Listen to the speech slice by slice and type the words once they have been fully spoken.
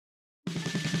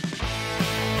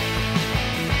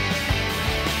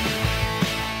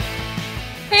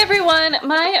everyone,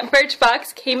 my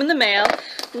Birchbox came in the mail.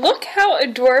 Look how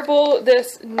adorable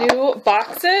this new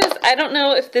box is. I don't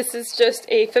know if this is just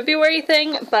a February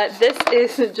thing, but this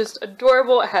is just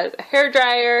adorable. It has a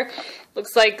hairdryer,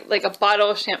 looks like a bottle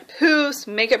of shampoo,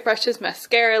 some makeup brushes,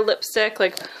 mascara, lipstick,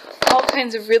 like all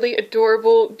kinds of really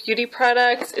adorable beauty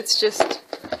products. It's just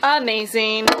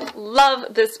amazing.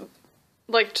 Love this,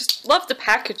 just love the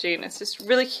packaging. It's just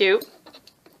really cute.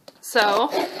 So,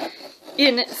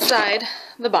 inside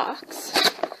the box,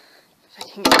 if I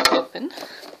can get it open.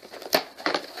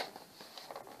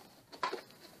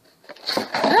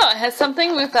 Oh, it has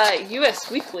something with US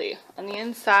Weekly on the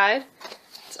inside.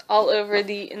 It's all over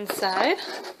the inside.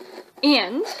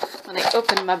 And when I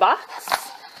open my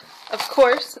box, of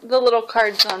course, the little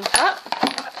card's on top.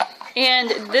 And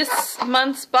this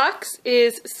month's box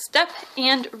is Step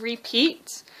and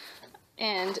Repeat.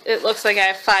 And it looks like I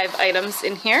have 5 items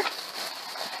in here.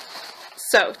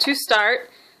 So, to start,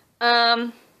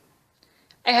 I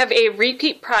have a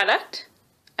repeat product.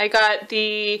 I got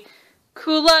the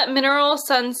COOLA Mineral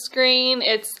Sunscreen.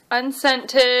 It's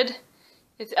unscented.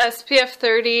 It's SPF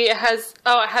 30. It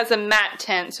has a matte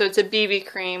tint, so it's a BB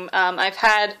cream. I've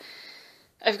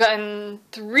gotten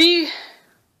 2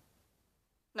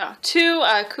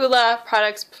 COOLA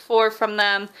products before from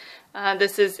them.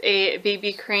 This is a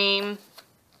BB cream.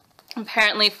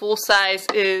 Apparently full size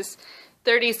is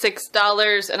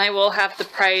 $36, and I will have the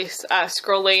price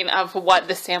scrolling of what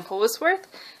the sample was worth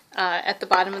at the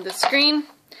bottom of the screen.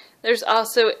 There's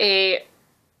also a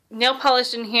nail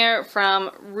polish in here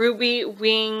from Ruby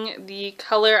Wing. The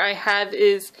color I have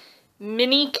is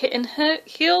Mini Kitten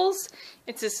Heels.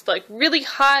 It's this really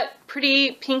hot,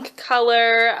 pretty pink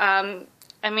color.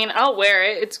 I mean, I'll wear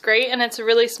it. It's great, and it's a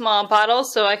really small bottle,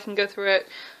 so I can go through it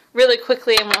really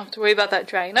quickly and won't have to worry about that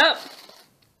drying up.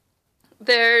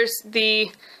 There's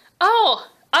the, oh,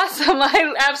 awesome,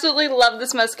 I absolutely love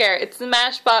this mascara. It's the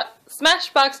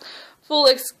Smashbox Full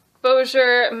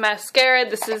Exposure Mascara.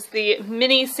 This is the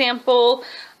mini sample.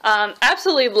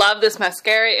 Absolutely love this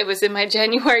mascara. It was in my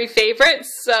January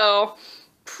favorites, so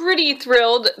pretty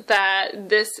thrilled that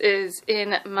this is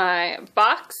in my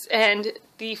box. And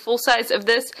the full size of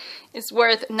this is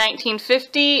worth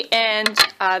 $19.50,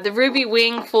 and the Ruby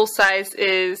Wing full size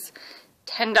is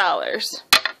 $10.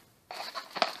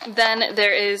 Then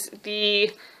there is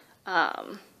the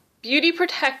Beauty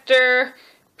Protector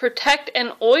Protect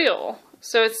and Oil.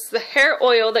 So it's the hair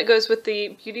oil that goes with the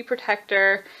Beauty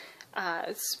Protector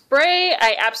spray.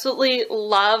 I absolutely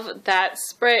love that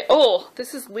spray. Oh,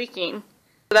 this is leaking.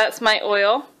 So that's my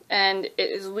oil, and it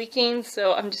is leaking,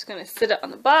 so I'm just going to sit it on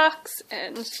the box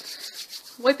and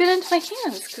wipe it into my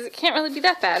hands, because it can't really be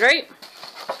that bad, right?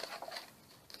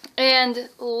 And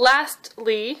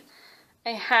lastly, I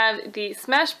have the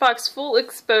Smashbox Full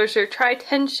Exposure. Try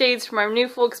 10 shades from our new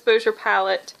Full Exposure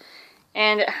palette,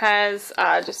 and it has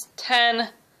just 10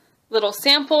 little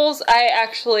samples. I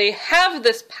actually have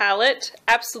this palette,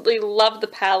 absolutely love the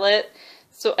palette,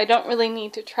 so I don't really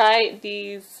need to try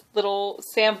these little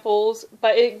samples,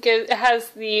 but it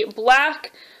has the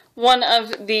black, one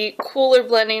of the cooler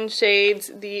blending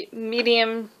shades, the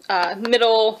medium,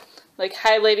 middle,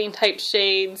 highlighting type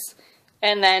shades,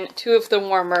 and then 2 of the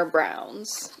warmer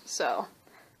browns. So,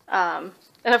 and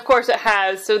of course it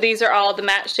has, so these are all the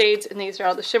matte shades and these are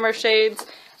all the shimmer shades.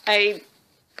 I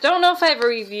don't know if I have a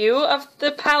review of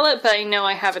the palette, but I know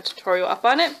I have a tutorial up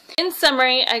on it. In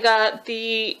summary, I got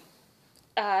the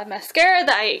mascara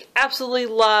that I absolutely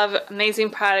love. Amazing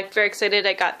product. Very excited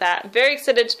I got that. Very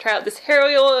excited to try out this hair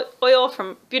oil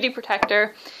from Beauty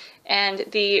Protector. And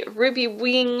the Ruby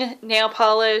Wing nail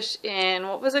polish in,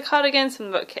 what was it called again? Something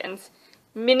about kittens.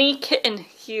 Mini Kitten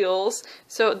Heels.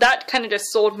 So that kind of just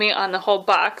sold me on the whole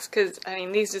box, because I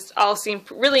mean these just all seem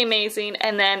really amazing.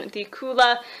 And then the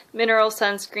COOLA Mineral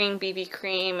Sunscreen BB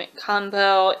Cream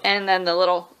combo, and then the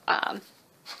little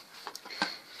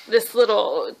this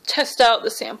little test out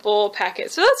the sample packet.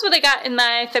 So that's what I got in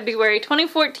my February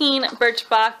 2014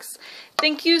 Birchbox.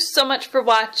 Thank you so much for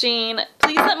watching.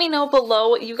 Please let me know below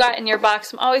what you got in your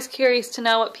box. I'm always curious to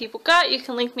know what people got. You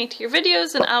can link me to your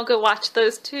videos and I'll go watch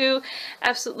those too.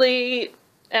 Absolutely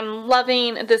am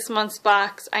loving this month's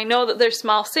box. I know that they're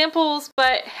small samples,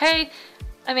 but hey,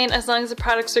 I mean, as long as the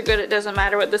products are good, it doesn't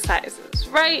matter what the size is,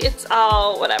 right? It's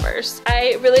all whatevers.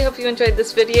 I really hope you enjoyed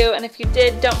this video, and if you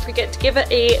did, don't forget to give it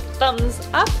a thumbs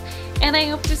up, and I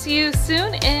hope to see you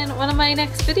soon in one of my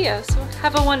next videos. So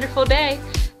have a wonderful day.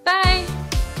 Bye!